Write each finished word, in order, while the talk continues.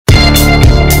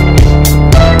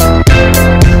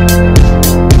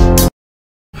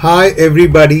Hi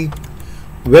everybody,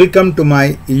 welcome to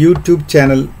my YouTube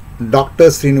channel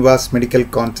Dr. Sreenivas Medical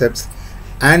Concepts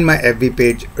and my FB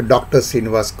page Dr.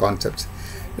 Sreenivas Concepts.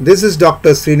 This is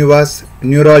Dr. Sreenivas,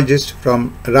 neurologist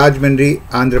from Rajahmundry,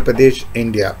 Andhra Pradesh,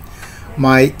 India.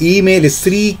 My email is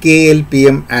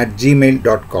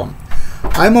sreeklpm@gmail.com.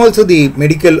 I am also the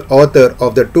medical author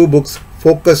of the two books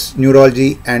Focused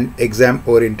Neurology and Exam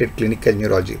Oriented Clinical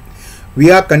Neurology. We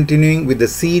are continuing with the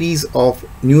series of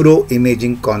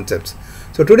neuroimaging concepts.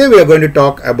 So today we are going to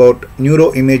talk about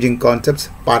neuroimaging concepts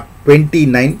part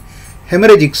 29,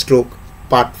 hemorrhagic stroke,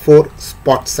 part 4,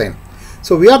 spot sign.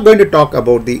 So we are going to talk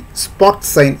about the spot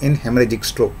sign in hemorrhagic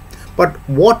stroke. But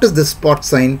what is the spot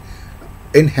sign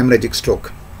in hemorrhagic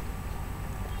stroke?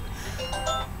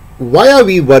 Why are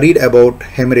we worried about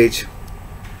hemorrhage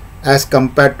as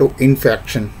compared to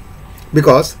infarction?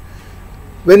 Because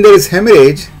when there is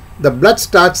hemorrhage, the blood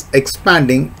starts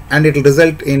expanding and it will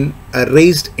result in a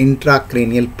raised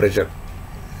intracranial pressure.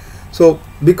 So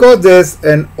because there is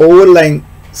an overlying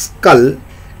skull,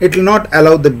 it will not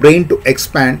allow the brain to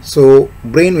expand, so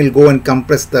brain will go and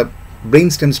compress the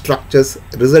brainstem structures,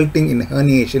 resulting in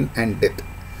herniation and death.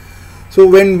 So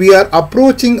when we are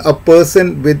approaching a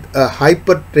person with a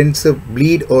hypertensive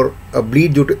bleed or a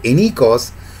bleed due to any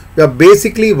cause, we are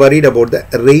basically worried about the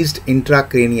raised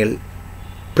intracranial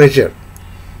pressure.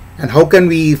 And how can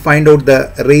we find out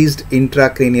the raised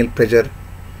intracranial pressure?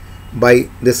 By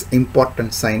this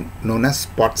important sign known as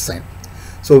spot sign.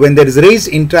 So when there is raised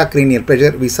intracranial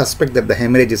pressure, we suspect that the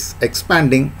hemorrhage is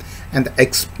expanding, and the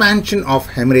expansion of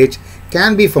hemorrhage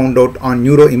can be found out on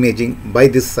neuroimaging by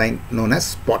this sign known as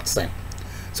spot sign.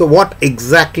 So what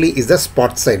exactly is the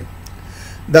spot sign?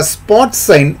 The spot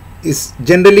sign is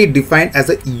generally defined as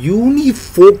a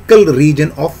unifocal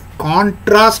region of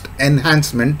contrast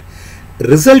enhancement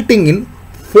resulting in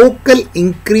focal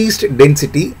increased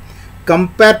density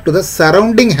compared to the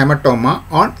surrounding hematoma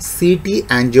on CT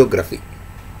angiography.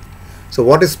 So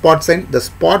what is spot sign? The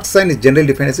spot sign is generally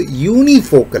defined as a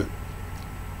unifocal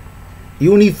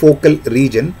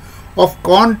region of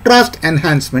contrast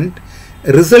enhancement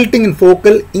resulting in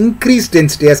focal increased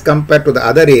density as compared to the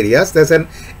other areas. There's an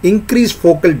increased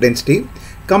focal density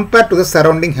compared to the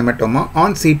surrounding hematoma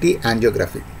on CT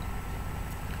angiography.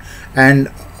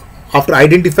 And after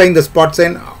identifying the spot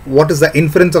sign, what is the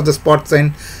inference of the spot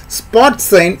sign? Spot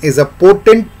sign is a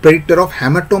potent predictor of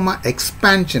hematoma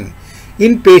expansion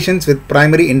in patients with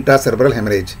primary intracerebral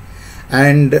hemorrhage.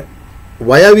 And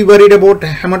why are we worried about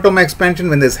hematoma expansion?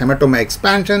 When there is hematoma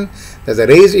expansion, there is a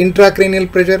raised intracranial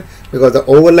pressure because the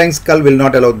overlying skull will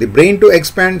not allow the brain to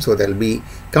expand. So there will be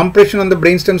compression on the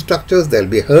brainstem structures, there will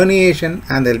be herniation,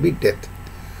 and there will be death.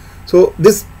 So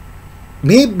this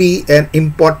may be an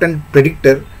important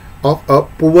predictor of a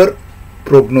poor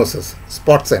prognosis,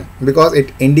 spot sign, because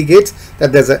it indicates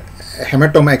that there's a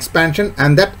hematoma expansion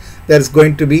and that there's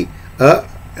going to be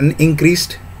an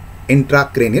increased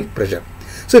intracranial pressure.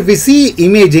 So if we see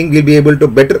imaging, we'll be able to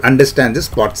better understand the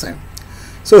spot sign.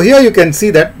 So here you can see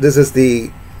that this is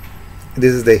the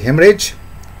hemorrhage.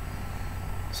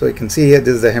 So you can see here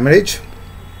this is the hemorrhage.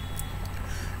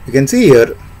 You can see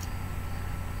here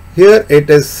it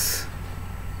is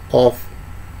of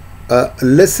a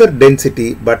lesser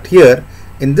density, but here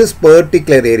in this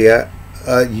particular area,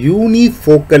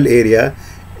 unifocal area,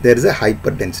 there is a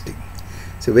hyperdensity.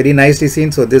 So very nicely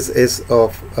seen. So this is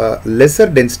of lesser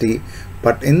density,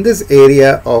 but in this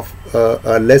area of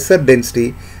a lesser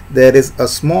density, there is a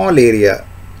small area,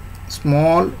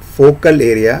 small focal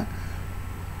area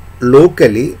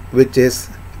locally, which is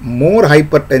more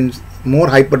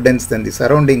hyperdense than the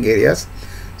surrounding areas.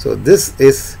 So this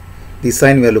is the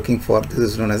sign we are looking for. This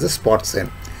is known as a spot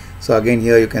sign. So again,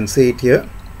 here you can see it here.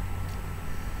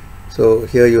 So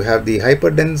here you have the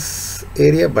hyperdense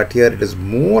area, but here it is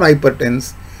more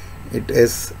hyperdense. It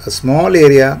is a small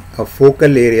area, a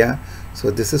focal area.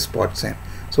 So this is spot sign.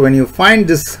 So when you find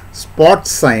this spot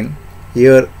sign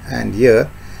here and here,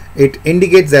 it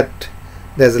indicates that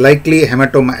there is likely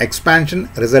hematoma expansion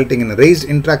resulting in raised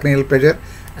intracranial pressure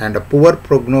and a poor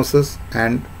prognosis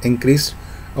and increased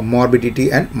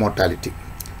morbidity and mortality.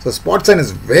 So spot sign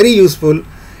is very useful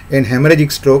in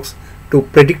hemorrhagic strokes to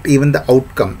predict even the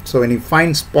outcome. So when you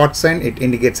find spot sign, it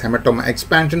indicates hematoma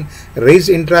expansion, raised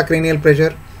intracranial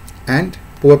pressure, and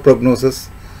poor prognosis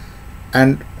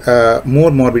and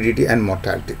more morbidity and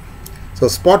mortality. So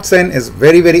spot sign is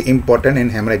very, very important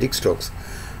in hemorrhagic strokes.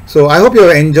 So I hope you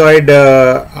have enjoyed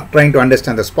trying to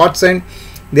understand the spot sign.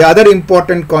 The other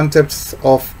important concepts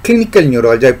of clinical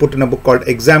neurology I put in a book called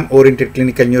Exam Oriented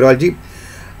Clinical Neurology.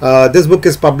 This book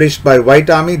is published by White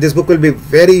Army. This book will be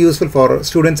very useful for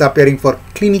students appearing for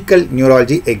clinical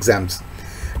neurology exams.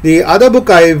 The other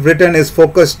book I've written is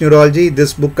Focused Neurology.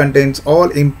 This book contains all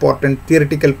important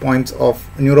theoretical points of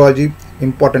neurology,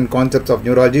 important concepts of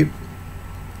neurology.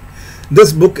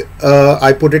 This book,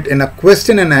 I put it in a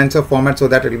question and answer format so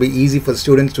that it will be easy for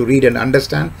students to read and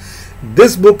understand.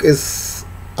 This book is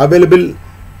available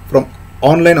from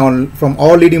online from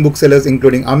all leading booksellers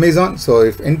including Amazon. So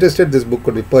if interested, this book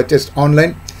could be purchased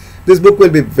online. This book will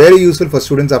be very useful for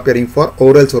students appearing for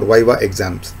orals or viva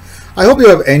exams. I hope you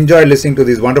have enjoyed listening to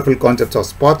these wonderful concepts of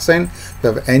sports science. If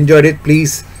you have enjoyed it,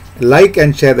 please like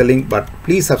and share the link, but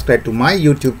please subscribe to my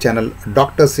YouTube channel,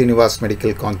 Dr. Sreenivas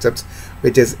Medical Concepts,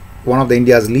 which is one of the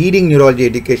India's leading neurology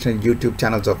educational YouTube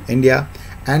channels of India,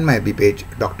 and my FB page,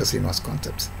 Dr. Sreenivas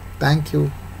Concepts. Thank you.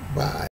 Bye.